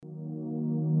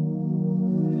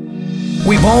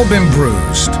We've all been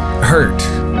bruised, hurt,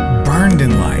 burned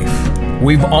in life.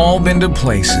 We've all been to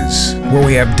places where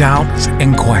we have doubts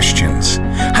and questions.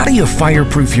 How do you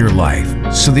fireproof your life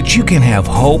so that you can have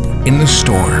hope in the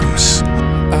storms?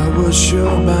 I was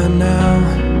sure by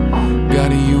now,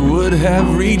 God, you would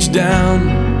have reached down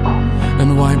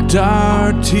and wiped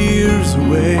our tears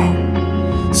away,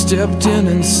 stepped in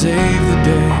and saved the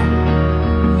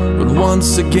day. But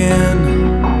once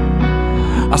again,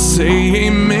 I say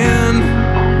amen,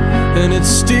 and it's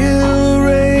still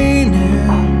raining.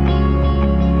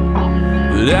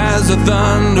 But as the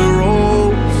thunder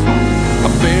rolls,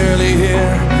 I barely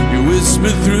hear you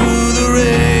whisper through the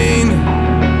rain,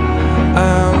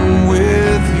 I'm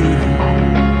with you.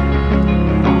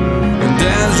 And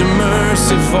as your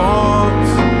mercy falls,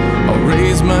 I'll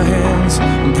raise my hands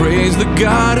and praise the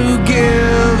God who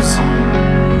gives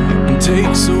and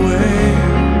takes away.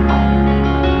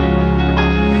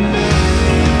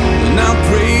 And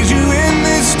I'll praise you in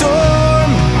this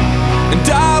storm, and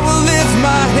I will lift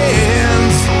my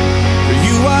hands, for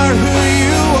you are who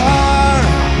you are,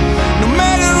 no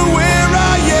matter where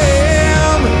I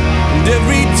am. And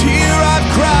every tear I've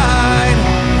cried,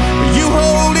 you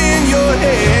hold in your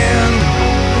hand.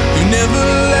 You never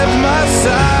left my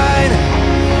side,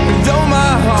 and though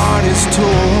my heart is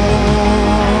torn,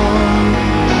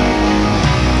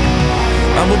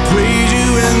 I will praise you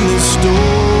in this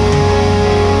storm.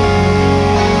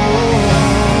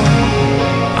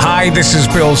 Hi, this is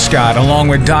Bill Scott along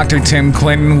with Dr. Tim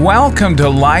Clinton. Welcome to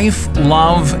Life,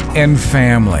 Love, and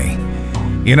Family.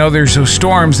 You know, there's those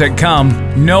storms that come.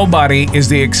 Nobody is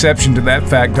the exception to that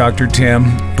fact, Dr.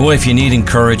 Tim. Boy, if you need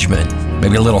encouragement,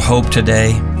 maybe a little hope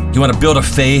today, you want to build a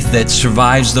faith that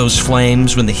survives those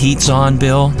flames when the heat's on,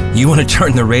 Bill, you want to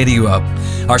turn the radio up.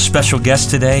 Our special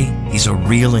guest today, he's a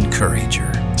real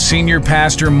encourager. Senior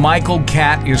Pastor Michael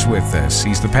Catt is with us.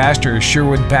 He's the pastor of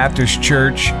Sherwood Baptist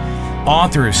Church,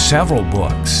 author of several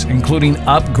books, including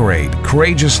Upgrade,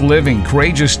 Courageous Living,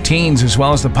 Courageous Teens, as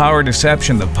well as The Power of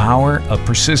Deception, The Power of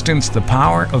Persistence, The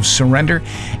Power of Surrender.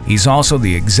 He's also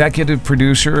the executive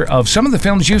producer of some of the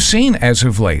films you've seen as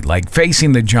of late, like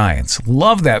Facing the Giants.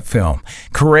 Love that film.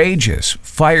 Courageous,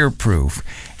 Fireproof,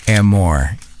 and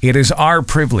more. It is our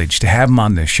privilege to have him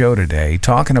on the show today,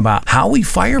 talking about how we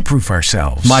fireproof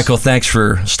ourselves. Michael, thanks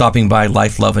for stopping by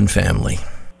Life, Love, and Family.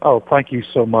 Oh, thank you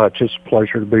so much. It's a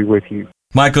pleasure to be with you.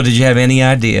 Michael, did you have any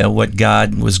idea what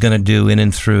God was going to do in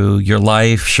and through your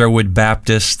life, Sherwood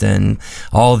Baptist, and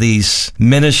all these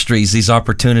ministries, these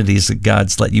opportunities that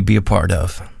God's let you be a part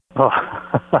of? Oh,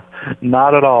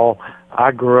 not at all.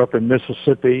 I grew up in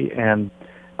Mississippi, and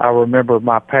I remember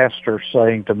my pastor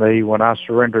saying to me when I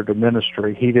surrendered to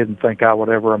ministry, he didn't think I would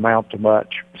ever amount to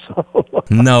much. So,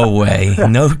 no way.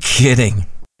 No kidding.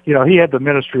 You know, he had the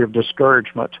ministry of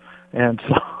discouragement. And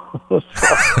so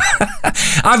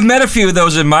I've met a few of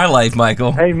those in my life,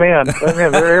 Michael. Amen.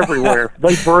 They're everywhere.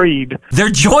 They breed. They're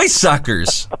joy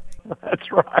suckers. That's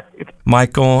right.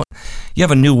 Michael, you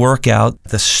have a new workout.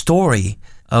 The story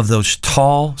of those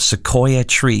tall sequoia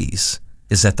trees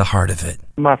is at the heart of it.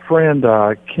 My friend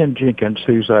Ken Jenkins,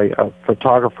 who's a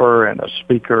photographer and a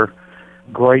speaker,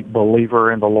 great believer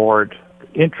in the Lord,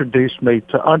 introduced me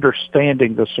to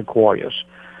understanding the sequoias.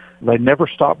 They never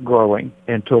stop growing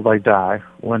until they die.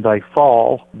 When they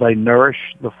fall, they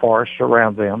nourish the forest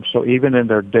around them. So even in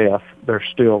their death, they're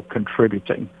still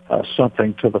contributing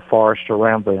something to the forest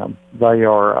around them. They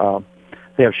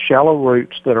have shallow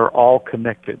roots that are all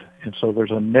connected, and so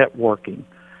there's a networking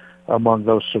among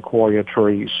those sequoia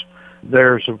trees.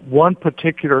 There's one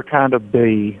particular kind of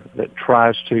bee that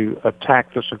tries to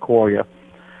attack the sequoia,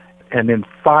 and in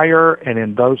fire and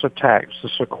in those attacks, the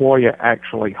sequoia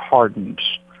actually hardens.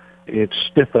 It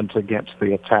stiffens against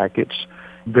the attack. Its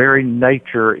very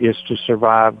nature is to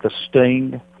survive the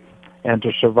sting and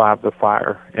to survive the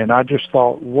fire. And I just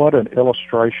thought, what an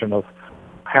illustration of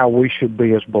how we should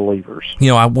be as believers. You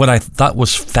know, what I thought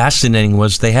was fascinating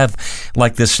was they have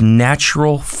like this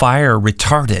natural fire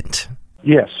retardant.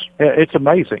 Yes, it's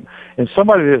amazing. And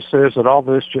somebody that says that all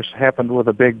this just happened with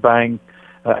a big bang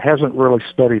hasn't really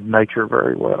studied nature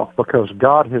very well, because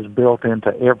God has built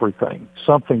into everything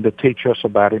something to teach us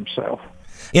about himself.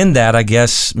 In that, I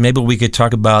guess, maybe we could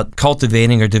talk about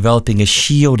cultivating or developing a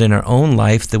shield in our own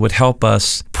life that would help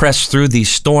us press through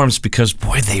these storms, because,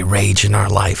 boy, they rage in our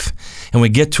life. And we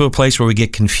get to a place where we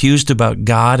get confused about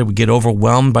God, and we get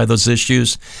overwhelmed by those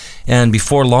issues, and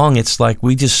before long, it's like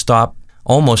we just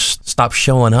almost stop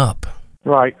showing up.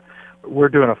 Right. We're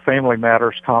doing a Family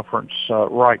Matters conference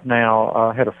right now.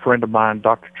 I had a friend of mine,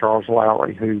 Dr. Charles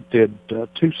Lowry, who did 2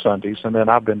 Sundays, and then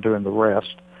I've been doing the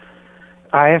rest.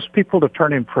 I ask people to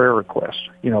turn in prayer requests.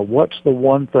 What's the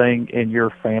one thing in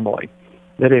your family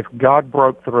that if God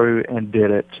broke through and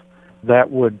did it,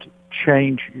 that would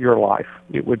change your life?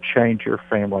 It would change your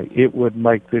family. It would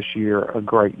make this year a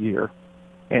great year.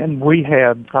 And we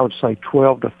had, I would say,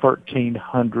 12 to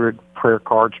 1,300 prayer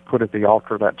cards put at the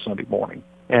altar that Sunday morning.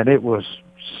 And it was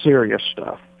serious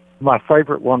stuff. My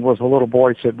favorite one was a little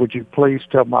boy said, "Would you please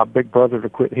tell my big brother to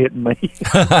quit hitting me?"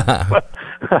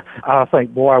 I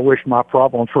think, boy, I wish my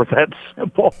problems were that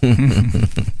simple.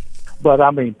 But, I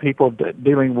mean, people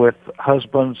dealing with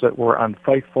husbands that were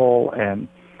unfaithful and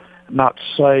not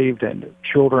saved and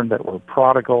children that were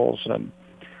prodigals, and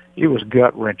it was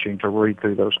gut-wrenching to read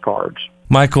through those cards.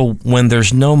 Michael, when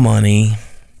there's no money,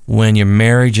 when your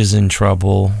marriage is in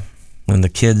trouble, when the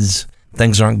kids,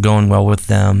 things aren't going well with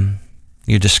them,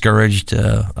 you're discouraged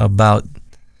about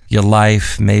your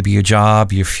life, maybe your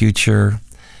job, your future.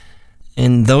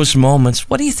 In those moments,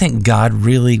 what do you think God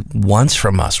really wants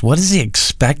from us? What does He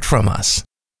expect from us?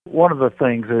 One of the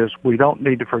things is we don't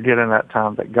need to forget in that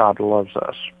time that God loves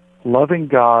us. Loving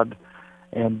God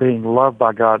and being loved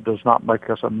by God does not make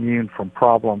us immune from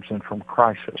problems and from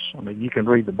crisis. I mean, you can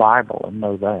read the Bible and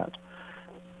know that.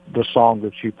 The song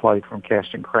that you played from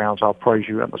Casting Crowns, "I'll Praise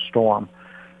You in the Storm,"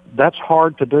 that's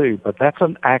hard to do, but that's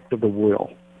an act of the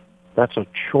will. That's a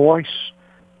choice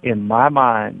in my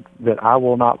mind that I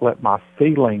will not let my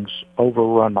feelings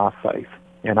overrun my faith.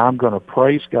 And I'm going to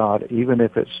praise God, even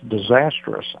if it's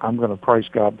disastrous. I'm going to praise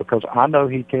God because I know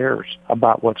He cares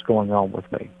about what's going on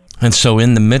with me. And so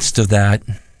in the midst of that,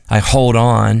 I hold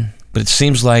on, but it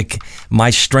seems like my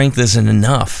strength isn't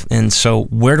enough. And so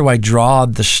where do I draw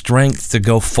the strength to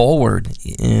go forward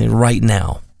right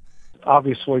now?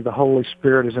 Obviously, the Holy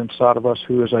Spirit is inside of us,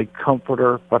 who is a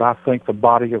comforter, but I think the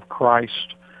body of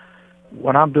Christ,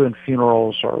 when I'm doing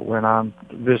funerals or when I'm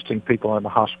visiting people in the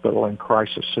hospital in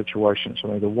crisis situations, I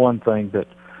mean, the one thing that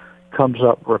comes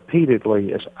up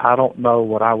repeatedly is I don't know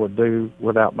what I would do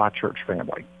without my church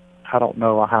family. I don't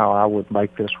know how I would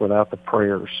make this without the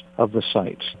prayers of the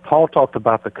saints. Paul talked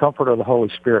about the comfort of the Holy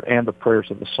Spirit and the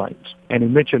prayers of the saints. And he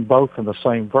mentioned both in the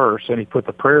same verse, and he put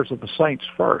the prayers of the saints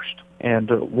first. And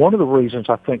one of the reasons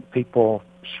I think people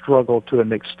struggle to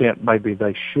an extent maybe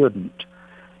they shouldn't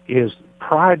is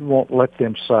pride won't let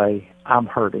them say, "I'm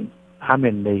hurting, I'm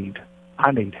in need,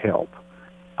 I need help,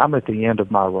 I'm at the end of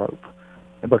my rope,"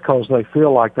 because they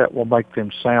feel like that will make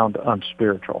them sound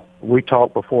unspiritual. We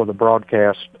talked before the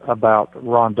broadcast about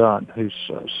Ron Dunn, whose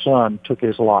son took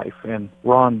his life, and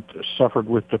Ron suffered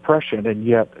with depression, and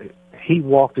yet he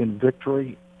walked in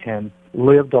victory and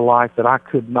lived a life that I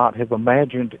could not have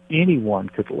imagined anyone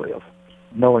could live,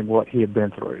 knowing what he had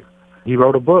been through. He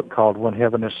wrote a book called When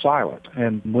Heaven is Silent,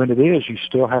 and when it is, you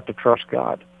still have to trust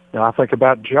God. Now, I think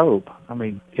about Job. I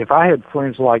mean, if I had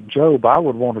friends like Job, I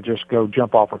would want to just go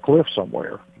jump off a cliff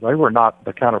somewhere. They were not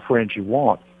the kind of friends you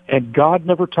want. And God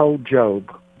never told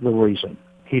Job the reason.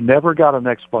 He never got an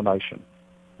explanation.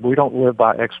 We don't live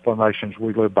by explanations.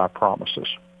 We live by promises.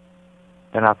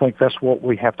 And I think that's what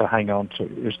we have to hang on to,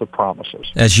 is the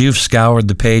promises. As you've scoured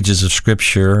the pages of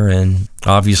Scripture, and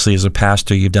obviously as a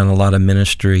pastor you've done a lot of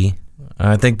ministry,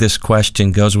 I think this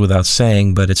question goes without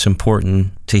saying, but it's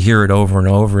important to hear it over and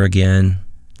over again,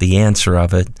 the answer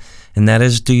of it, and that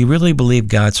is, do you really believe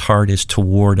God's heart is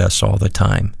toward us all the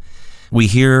time? We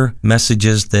hear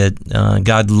messages that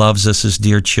God loves us as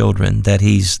dear children, that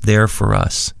He's there for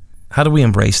us. How do we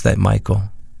embrace that, Michael?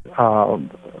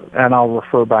 And I'll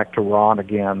refer back to Ron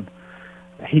again.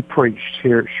 He preached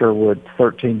here at Sherwood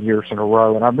 13 years in a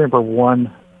row, and I remember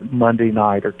one Monday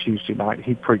night or Tuesday night,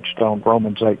 he preached on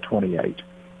Romans 8:28.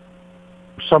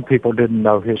 Some people didn't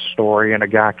know his story, and a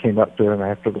guy came up to him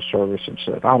after the service and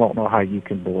said, "I don't know how you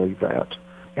can believe that."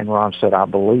 And Ron said, "I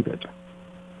believe it."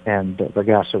 And the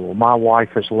guy said, "Well, my wife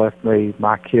has left me.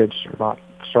 My kids are not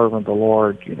serving the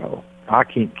Lord. I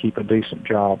can't keep a decent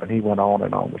job." And he went on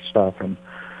and on with stuff. And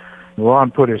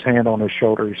Ron put his hand on his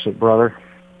shoulder. He said, "Brother,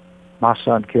 my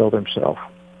son killed himself,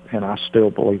 and I still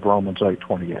believe Romans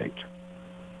 8:28.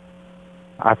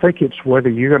 I think it's whether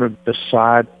you're going to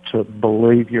decide to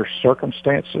believe your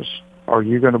circumstances or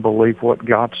you're going to believe what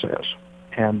God says.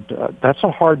 And that's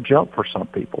a hard jump for some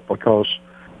people, because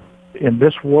in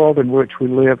this world in which we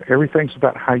live, everything's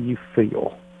about how you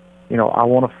feel. I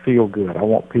want to feel good. I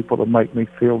want people to make me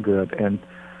feel good. And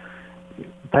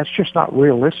that's just not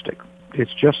realistic.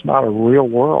 It's just not a real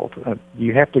world.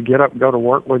 You have to get up and go to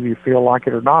work whether you feel like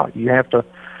it or not. You have to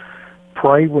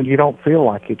pray when you don't feel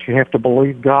like it. You have to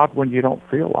believe God when you don't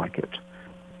feel like it.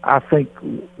 I think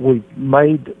we've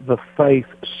made the faith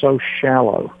so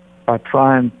shallow by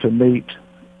trying to meet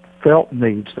felt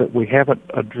needs that we haven't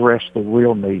addressed the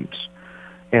real needs.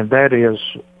 and that is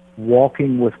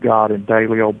walking with God in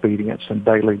daily obedience and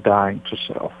daily dying to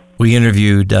self. We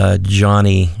interviewed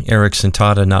Johnny Erickson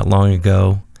Tata not long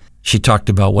ago. She talked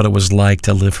about what it was like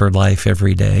to live her life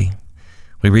every day.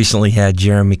 We recently had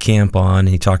Jeremy Camp on, and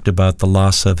he talked about the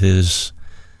loss of his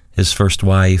first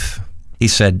wife. He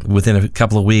said within a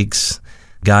couple of weeks,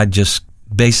 God just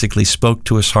basically spoke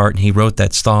to his heart, and he wrote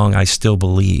that song, I Still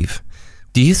Believe.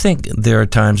 Do you think there are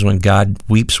times when God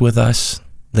weeps with us,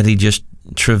 that he just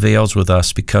travails with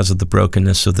us because of the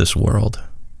brokenness of this world?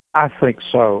 I think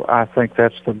so. I think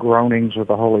that's the groanings of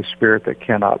the Holy Spirit that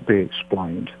cannot be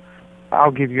explained.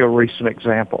 I'll give you a recent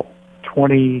example.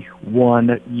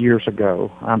 21 years ago,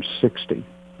 I'm 60,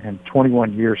 and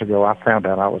 21 years ago I found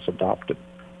out I was adopted.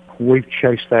 We've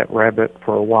chased that rabbit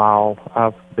for a while.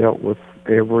 I've dealt with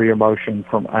every emotion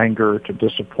from anger to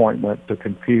disappointment to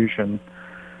confusion.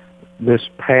 This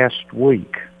past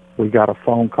week, we got a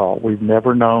phone call. We've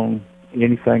never known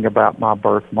anything about my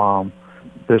birth mom.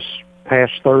 This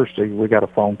past Thursday, we got a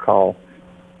phone call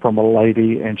from a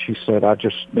lady, and she said, I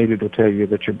just needed to tell you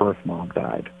that your birth mom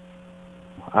died.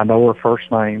 I know her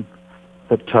first name.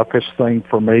 The toughest thing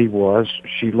for me was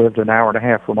she lived an hour and a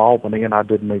half from Albany, and I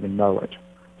didn't even know it.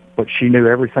 But she knew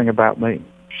everything about me.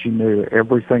 She knew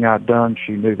everything I'd done.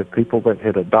 She knew the people that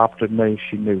had adopted me.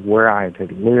 She knew where I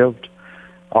had lived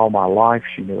all my life.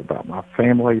 She knew about my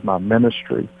family, my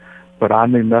ministry, but I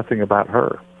knew nothing about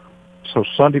her. So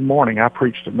Sunday morning, I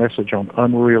preached a message on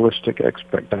unrealistic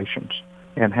expectations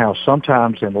and how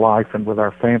sometimes in life and with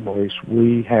our families,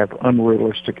 we have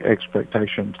unrealistic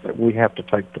expectations that we have to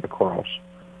take to the cross,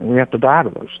 and we have to die to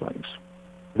those things.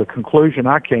 The conclusion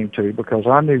I came to, because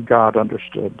I knew God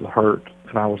understood the hurt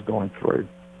that I was going through,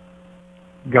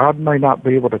 God may not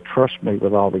be able to trust me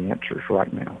with all the answers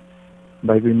right now.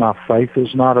 Maybe my faith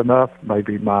is not enough.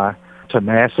 Maybe my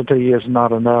tenacity is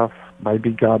not enough.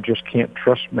 Maybe God just can't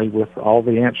trust me with all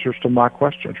the answers to my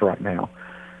questions right now.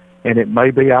 And it may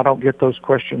be I don't get those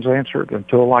questions answered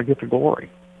until I get to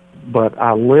glory. But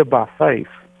I live by faith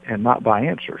and not by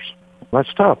answers.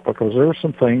 That's tough because there are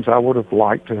some things I would have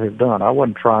liked to have done. I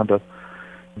wasn't trying to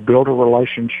build a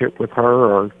relationship with her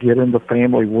or get in the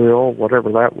family will,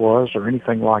 whatever that was, or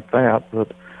anything like that.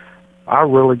 But I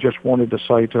really just wanted to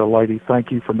say to a lady,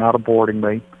 thank you for not aborting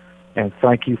me, and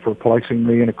thank you for placing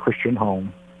me in a Christian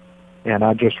home. And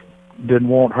I just didn't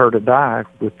want her to die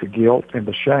with the guilt and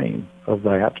the shame of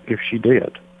that if she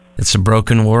did. It's a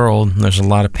broken world. There's a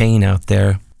lot of pain out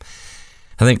there.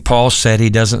 I think Paul said he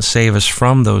doesn't save us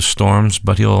from those storms,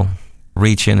 but he'll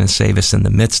reach in and save us in the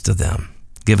midst of them.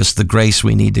 Give us the grace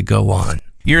we need to go on.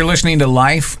 You're listening to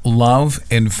Life, Love,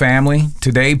 and Family.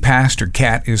 Today, Pastor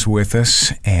Cat is with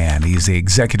us, and he's the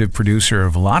executive producer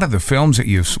of a lot of the films that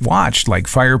you've watched, like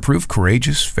Fireproof,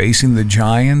 Courageous, Facing the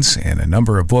Giants, and a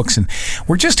number of books. And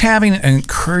we're just having an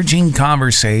encouraging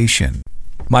conversation.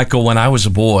 Michael, when I was a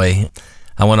boy,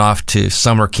 I went off to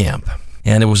summer camp,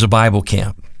 and it was a Bible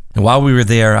camp. And while we were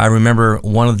there, I remember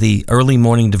one of the early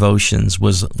morning devotions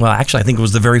was, well, actually, I think it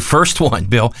was the very first one,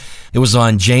 Bill. It was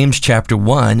on James chapter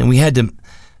 1, and we had to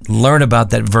learn about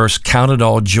that verse, count it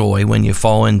all joy when you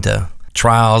fall into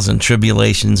trials and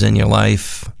tribulations in your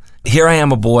life. Here I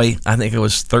am, a boy, I think I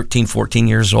was 13, 14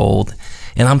 years old,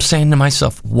 and I'm saying to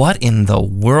myself, what in the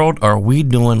world are we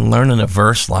doing learning a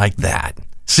verse like that?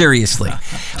 Seriously.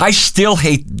 I still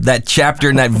hate that chapter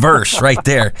and that verse right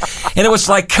there. And it was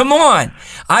like, come on.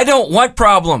 I don't want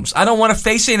problems. I don't want to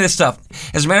face any of this stuff.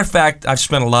 As a matter of fact, I've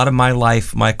spent a lot of my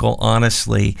life, Michael,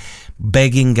 honestly,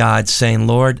 begging God, saying,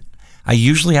 Lord, I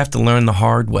usually have to learn the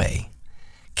hard way.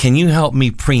 Can you help me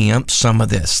preempt some of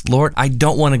this? Lord, I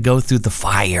don't want to go through the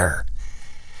fire.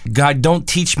 God, don't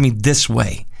teach me this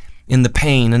way in the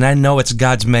pain. And I know it's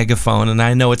God's megaphone, and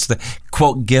I know it's the,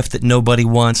 quote, gift that nobody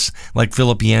wants, like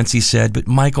Philip Yancey said. But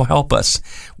Michael, help us.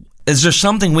 Is there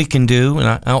something we can do? And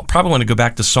I probably want to go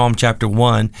back to Psalm chapter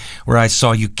 1, where I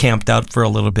saw you camped out for a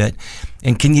little bit.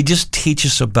 And can you just teach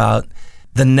us about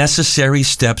the necessary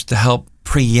steps to help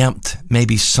preempt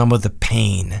maybe some of the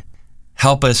pain?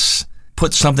 Help us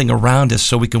put something around us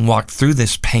so we can walk through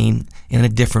this pain in a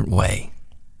different way.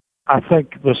 I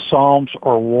think the Psalms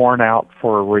are worn out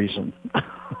for a reason.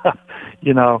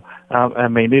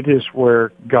 It is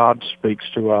where God speaks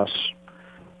to us.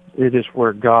 It is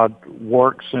where God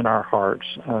works in our hearts.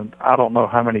 And I don't know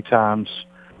how many times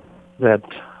that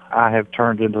I have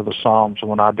turned into the Psalms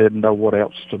when I didn't know what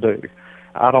else to do.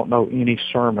 I don't know any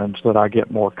sermons that I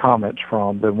get more comments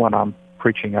from than when I'm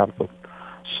preaching out of the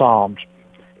Psalms.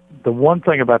 The one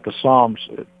thing about the Psalms,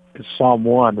 Psalm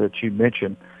 1 that you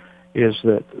mentioned, is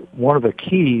that one of the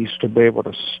keys to be able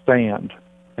to stand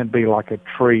and be like a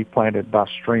tree planted by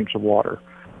streams of water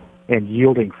and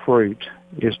yielding fruit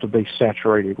is to be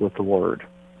saturated with the Word,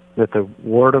 that the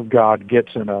Word of God gets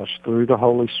in us through the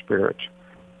Holy Spirit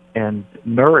and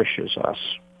nourishes us.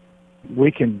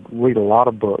 We can read a lot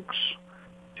of books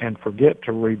and forget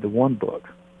to read the one book.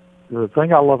 The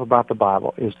thing I love about the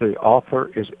Bible is the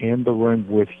author is in the room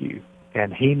with you,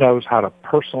 and he knows how to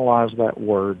personalize that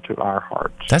word to our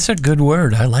hearts. That's a good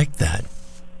word. I like that.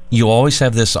 You always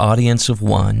have this audience of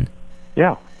one.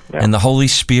 Yeah. And the Holy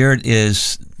Spirit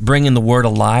is bringing the Word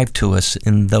alive to us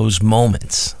in those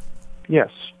moments. Yes.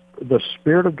 The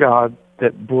Spirit of God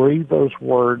that breathed those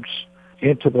words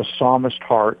into the psalmist's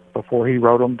heart before he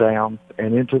wrote them down,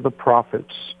 and into the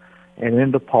prophets, and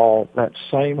into Paul, that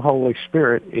same Holy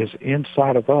Spirit is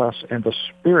inside of us, and the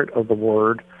Spirit of the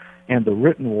Word and the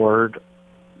written Word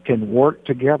can work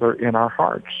together in our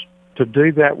hearts to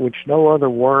do that which no other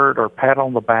word or pat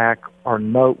on the back or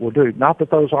note will do. Not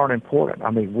that those aren't important.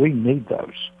 I mean, we need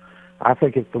those. I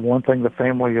think if the one thing the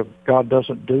family of God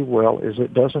doesn't do well is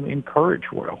it doesn't encourage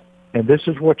well. And this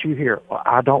is what you hear. Well,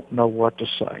 I don't know what to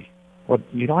say. Well,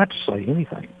 you don't have to say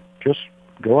anything. Just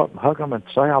go up and hug them and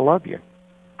say, I love you.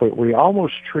 But we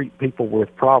almost treat people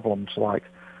with problems like,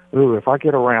 ooh, if I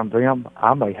get around them,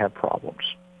 I may have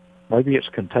problems. Maybe it's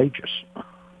contagious.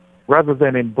 Rather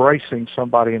than embracing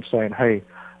somebody and saying, hey,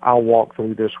 I'll walk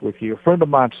through this with you. A friend of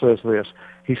mine says this.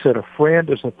 He said, a friend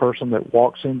is the person that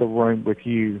walks in the room with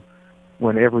you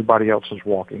when everybody else is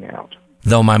walking out.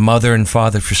 Though my mother and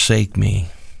father forsake me,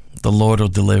 the Lord will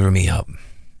deliver me up.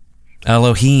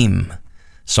 Elohim,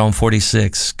 Psalm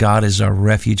 46, God is our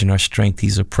refuge and our strength.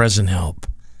 He's a present help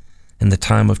in the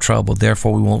time of trouble.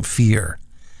 Therefore we won't fear.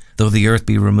 Though the earth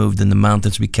be removed and the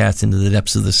mountains be cast into the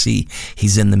depths of the sea,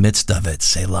 he's in the midst of it.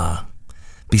 Selah.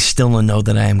 Be still and know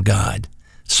that I am God.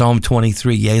 Psalm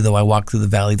 23, yea, though I walk through the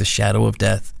valley of the shadow of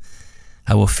death,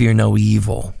 I will fear no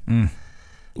evil.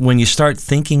 When you start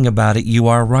thinking about it, you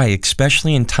are right,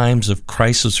 especially in times of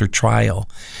crisis or trial.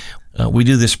 We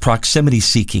do this proximity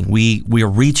seeking. We are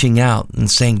reaching out and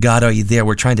saying, God, are you there?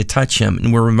 We're trying to touch him.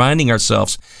 And we're reminding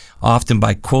ourselves often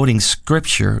by quoting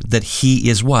Scripture that he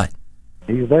is what?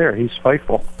 He's there. He's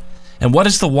faithful. And what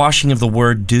does the washing of the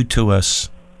Word do to us,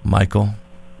 Michael?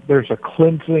 There's a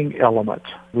cleansing element.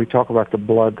 We talk about the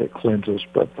blood that cleanses,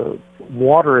 but the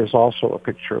water is also a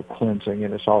picture of cleansing,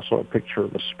 and it's also a picture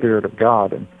of the Spirit of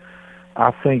God. And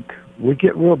I think we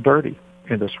get real dirty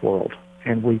in this world,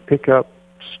 and we pick up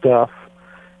stuff,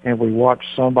 and we watch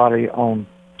somebody on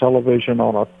television,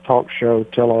 on a talk show,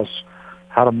 tell us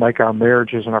how to make our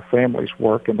marriages and our families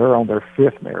work, and they're on their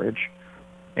fifth marriage.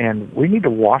 And we need to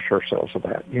wash ourselves of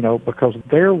that, because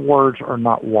their words are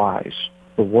not wise.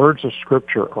 The words of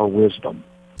Scripture are wisdom.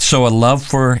 So a love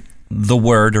for the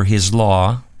Word or His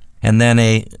law, and then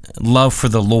a love for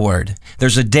the Lord.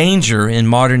 There's a danger in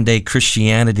modern-day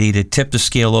Christianity to tip the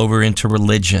scale over into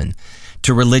religion,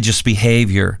 to religious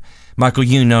behavior. Michael,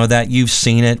 you know that. You've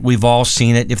seen it. We've all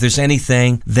seen it. If there's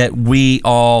anything that we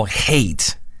all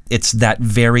hate, it's that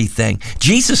very thing.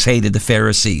 Jesus hated the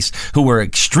Pharisees, who were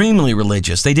extremely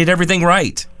religious. They did everything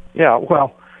right. Yeah,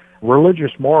 well,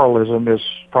 religious moralism is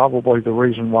probably the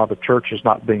reason why the church is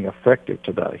not being effective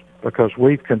today, because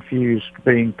we've confused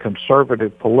being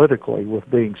conservative politically with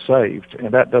being saved,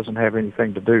 and that doesn't have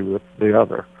anything to do with the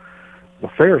other. The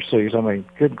Pharisees,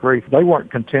 good grief, they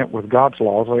weren't content with God's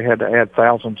laws. They had to add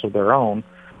thousands of their own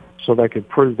so they could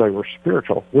prove they were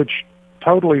spiritual, which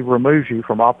totally removes you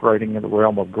from operating in the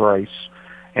realm of grace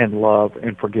and love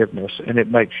and forgiveness, and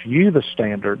it makes you the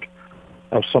standard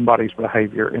of somebody's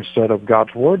behavior instead of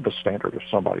God's Word the standard of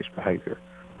somebody's behavior.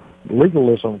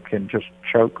 Legalism can just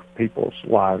choke people's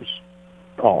lives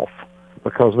off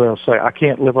because they'll say, I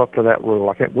can't live up to that rule.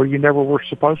 I can't. Well, you never were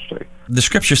supposed to. The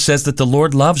Scripture says that the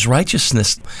Lord loves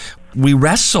righteousness. We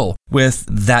wrestle with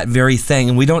that very thing,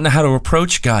 and we don't know how to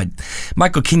approach God.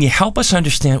 Michael, can you help us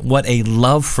understand what a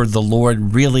love for the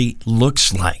Lord really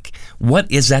looks like? What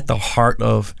is at the heart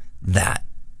of that?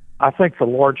 I think the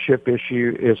lordship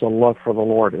issue is a love for the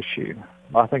Lord issue.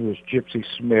 I think it was Gypsy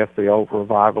Smith, the old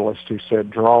revivalist, who said,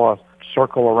 draw a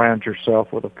circle around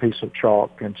yourself with a piece of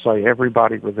chalk and say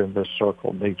everybody within this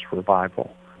circle needs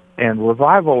revival. And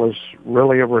revival is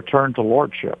really a return to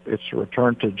lordship. It's a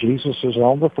return to Jesus is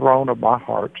on the throne of my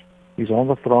heart. He's on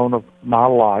the throne of my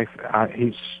life.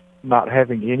 He's not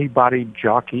having anybody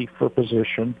jockey for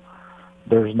position.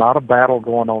 There's not a battle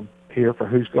going on here for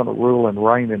who's going to rule and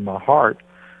reign in my heart.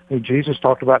 Jesus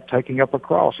talked about taking up a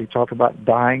cross. He talked about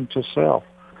dying to self.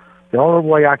 The only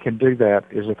way I can do that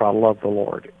is if I love the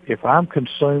Lord. If I'm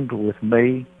consumed with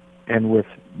me and with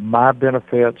my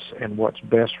benefits and what's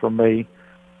best for me,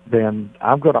 then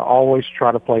I'm going to always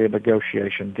try to play a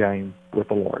negotiation game with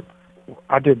the Lord.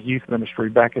 I did youth ministry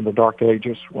back in the dark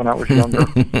ages when I was younger.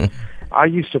 I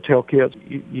used to tell kids,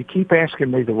 you keep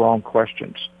asking me the wrong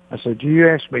questions. I said, you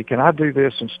ask me, can I do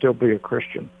this and still be a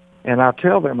Christian? And I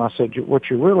tell them, I said, what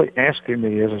you're really asking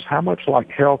me is how much like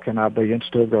hell can I be and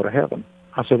still go to heaven?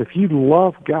 I said, if you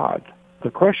love God,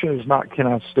 the question is not, can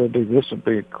I still do this and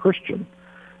be a Christian?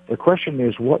 The question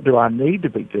is, what do I need to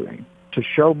be doing to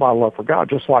show my love for God,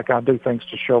 just like I do things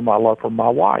to show my love for my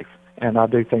wife, and I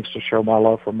do things to show my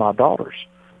love for my daughters.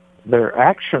 There are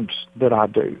actions that I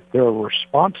do. There are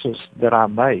responses that I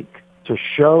make to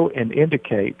show and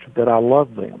indicate that I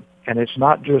love them. And it's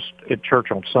not just at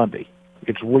church on Sunday.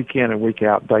 It's week in and week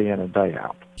out, day in and day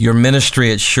out. Your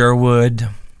ministry at Sherwood,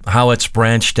 how it's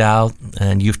branched out,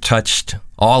 and you've touched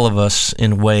all of us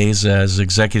in ways as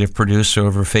executive producer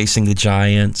over Facing the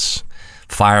Giants,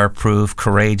 Fireproof,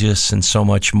 Courageous, and so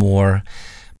much more.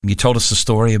 You told us a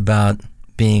story about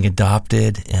being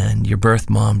adopted and your birth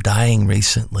mom dying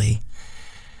recently.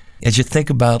 As you think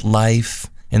about life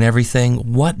and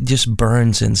everything, what just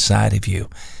burns inside of you?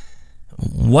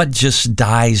 What just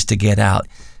dies to get out?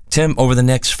 Tim, over the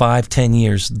next 5-10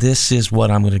 years, this is what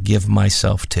I'm going to give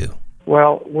myself to.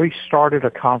 Well, we started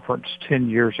a conference 10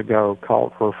 years ago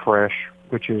called Refresh,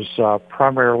 which is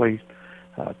primarily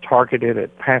targeted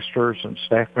at pastors and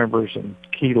staff members and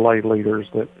key lay leaders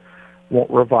that want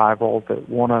revival, that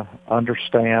want to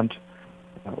understand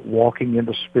walking in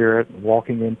the Spirit,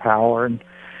 walking in power,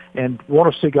 and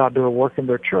want to see God do a work in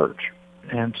their church.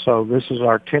 And so this is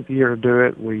our 10th year to do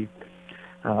it.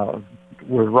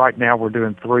 We're right now we're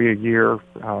doing 3 a year.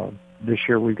 This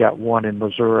year we've got one in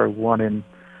Missouri, one in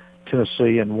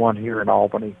Tennessee, and one here in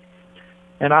Albany.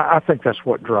 And I think that's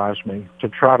what drives me, to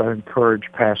try to encourage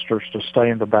pastors to stay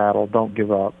in the battle, don't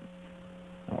give up.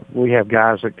 We have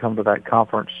guys that come to that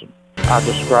conference. I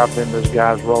describe them as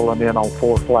guys rolling in on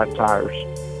 4 flat tires.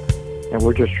 And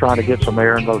we're just trying to get some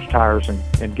air in those tires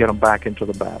and get them back into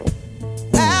the battle.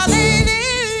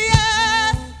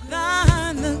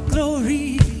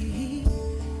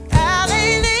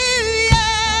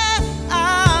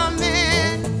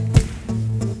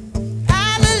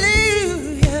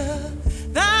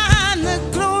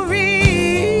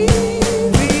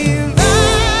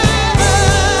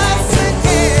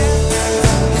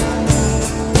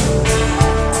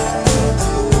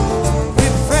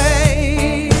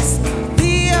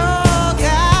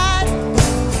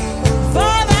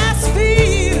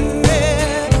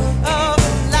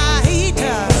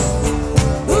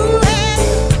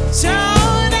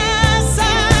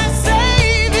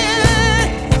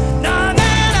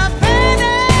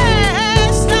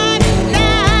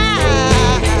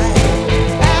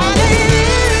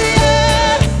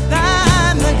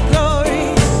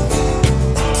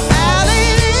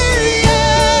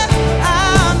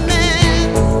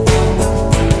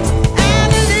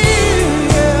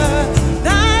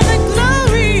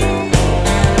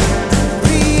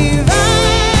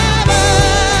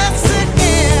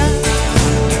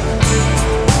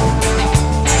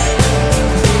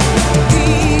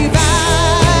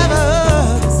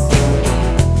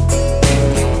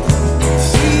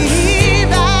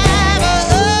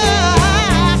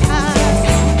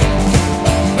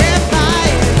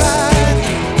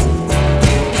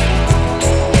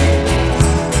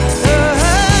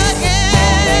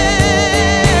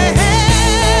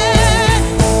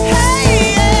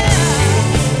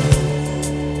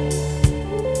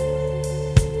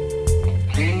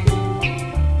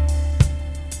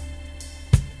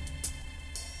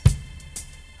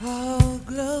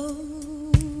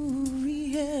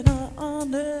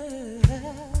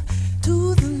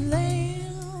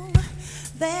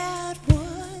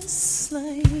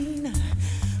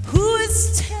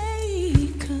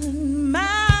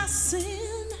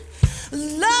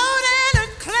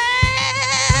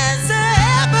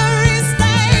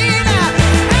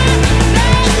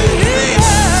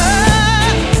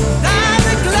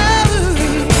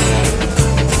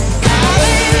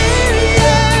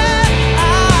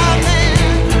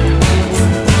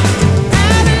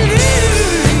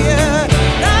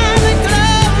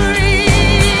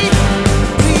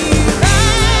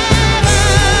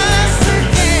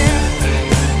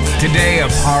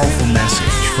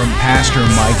 Pastor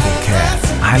Michael Catt.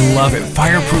 I love it.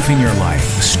 Fireproofing your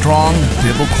life. A strong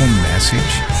biblical message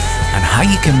on how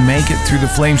you can make it through the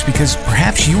flames, because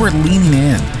perhaps you are leaning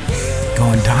in,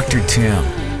 going, Dr. Tim,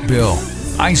 Bill,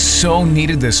 I so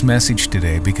needed this message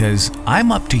today because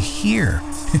I'm up to here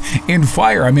in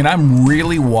fire. I mean, I'm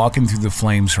really walking through the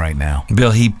flames right now.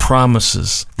 Bill, he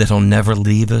promises that he'll never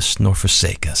leave us nor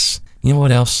forsake us. You know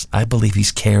what else? I believe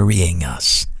he's carrying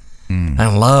us.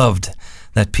 I loved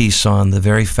that peace on the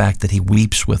very fact that he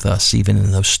weeps with us even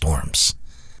in those storms.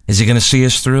 Is he going to see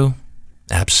us through?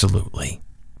 Absolutely.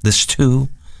 This too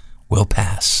will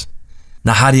pass.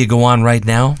 Now, how do you go on right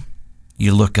now?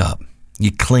 You look up.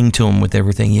 You cling to him with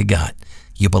everything you got.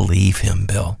 You believe him,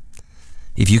 Bill.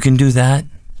 If you can do that,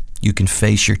 you can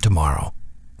face your tomorrow.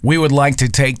 We would like to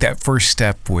take that first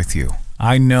step with you.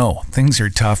 I know things are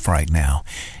tough right now.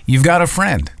 You've got a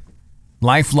friend.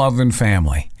 Life, Love, and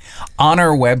Family. On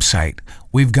our website,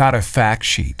 we've got a fact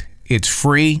sheet. It's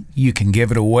free. You can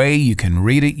give it away. You can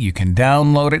read it. You can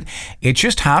download it. It's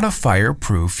just how to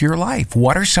fireproof your life.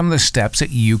 What are some of the steps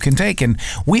that you can take? And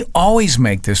we always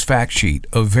make this fact sheet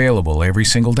available every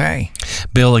single day.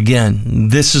 Bill, again,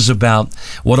 this is about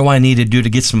what do I need to do to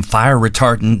get some fire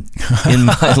retardant in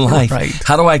my life? Right.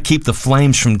 How do I keep the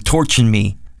flames from torching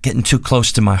me, getting too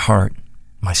close to my heart,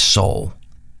 my soul?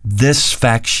 This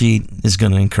fact sheet is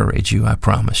going to encourage you, I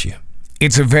promise you.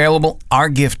 It's available, our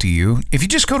gift to you. If you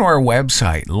just go to our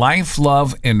website,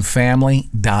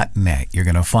 lifeloveandfamily.net, you're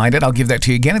going to find it. I'll give that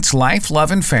to you again. It's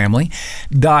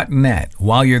lifeloveandfamily.net.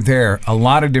 While you're there, a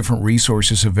lot of different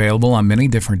resources available on many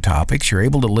different topics. You're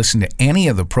able to listen to any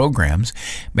of the programs.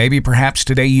 Maybe perhaps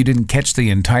today you didn't catch the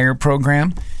entire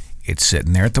program. It's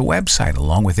sitting there at the website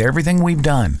along with everything we've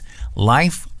done.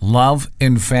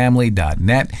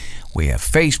 lifeloveandfamily.net. We have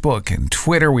Facebook and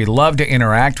Twitter. We love to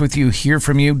interact with you, hear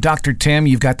from you. Dr. Tim,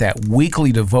 you've got that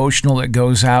weekly devotional that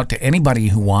goes out to anybody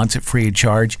who wants it free of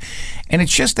charge. And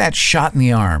it's just that shot in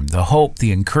the arm, the hope,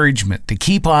 the encouragement to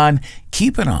keep on,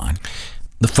 keeping on.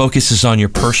 The focus is on your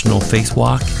personal faith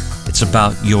walk. It's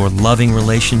about your loving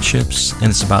relationships, and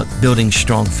it's about building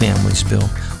strong families, Bill.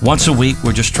 Once a week,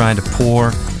 we're just trying to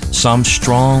pour some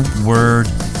strong word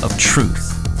of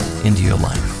truth into your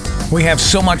life. We have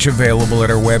so much available at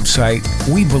our website.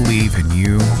 We believe in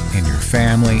you and your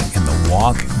family and the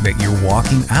walk that you're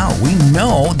walking out. We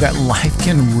know that life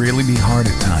can really be hard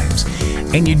at times,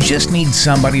 and you just need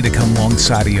somebody to come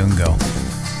alongside of you and go,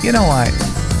 you know what?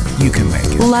 You can make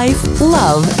it. Life,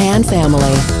 Love, and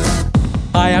Family.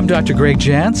 Hi, I'm Dr. Greg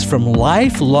Jantz from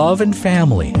Life, Love, and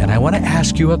Family, and I want to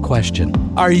ask you a question.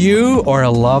 Are you or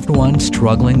a loved one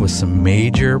struggling with some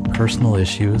major personal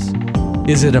issues?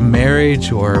 Is it a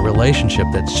marriage or a relationship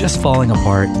that's just falling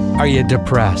apart? Are you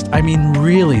depressed? I mean,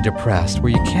 really depressed,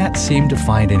 where you can't seem to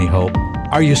find any hope?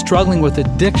 Are you struggling with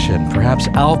addiction, perhaps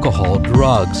alcohol,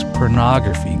 drugs,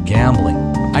 pornography, gambling?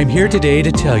 I'm here today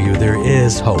to tell you there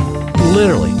is hope.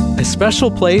 Literally, a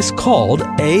special place called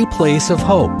A Place of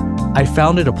Hope. I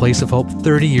founded A Place of Hope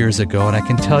 30 years ago, and I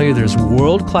can tell you there's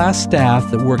world-class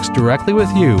staff that works directly with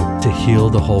you to heal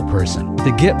the whole person,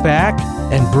 to get back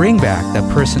and bring back that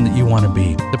person that you want to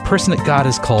be, the person that God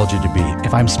has called you to be.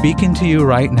 If I'm speaking to you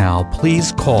right now,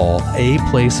 please call A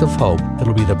Place of Hope.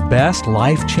 It'll be the best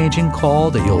life-changing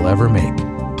call that you'll ever make.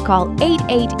 Call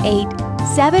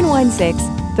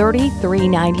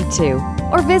 888-716-3392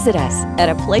 or visit us at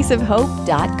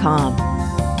aplaceofhope.com.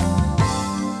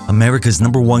 America's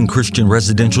 #1 Christian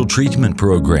residential treatment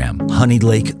program, Honey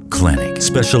Lake Clinic,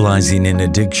 specializing in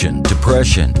addiction,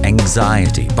 depression,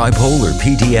 anxiety, bipolar,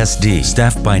 PTSD,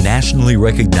 staffed by nationally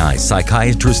recognized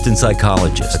psychiatrists and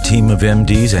psychologists, a team of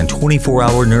MDs, and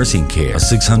 24-hour nursing care, a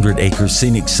 600-acre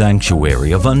scenic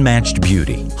sanctuary of unmatched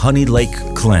beauty. Honey Lake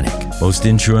Clinic. Most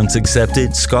insurance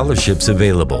accepted, scholarships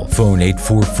available. Phone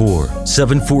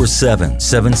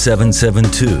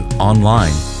 844-747-7772.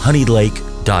 Online,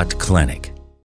 honeylake.clinic.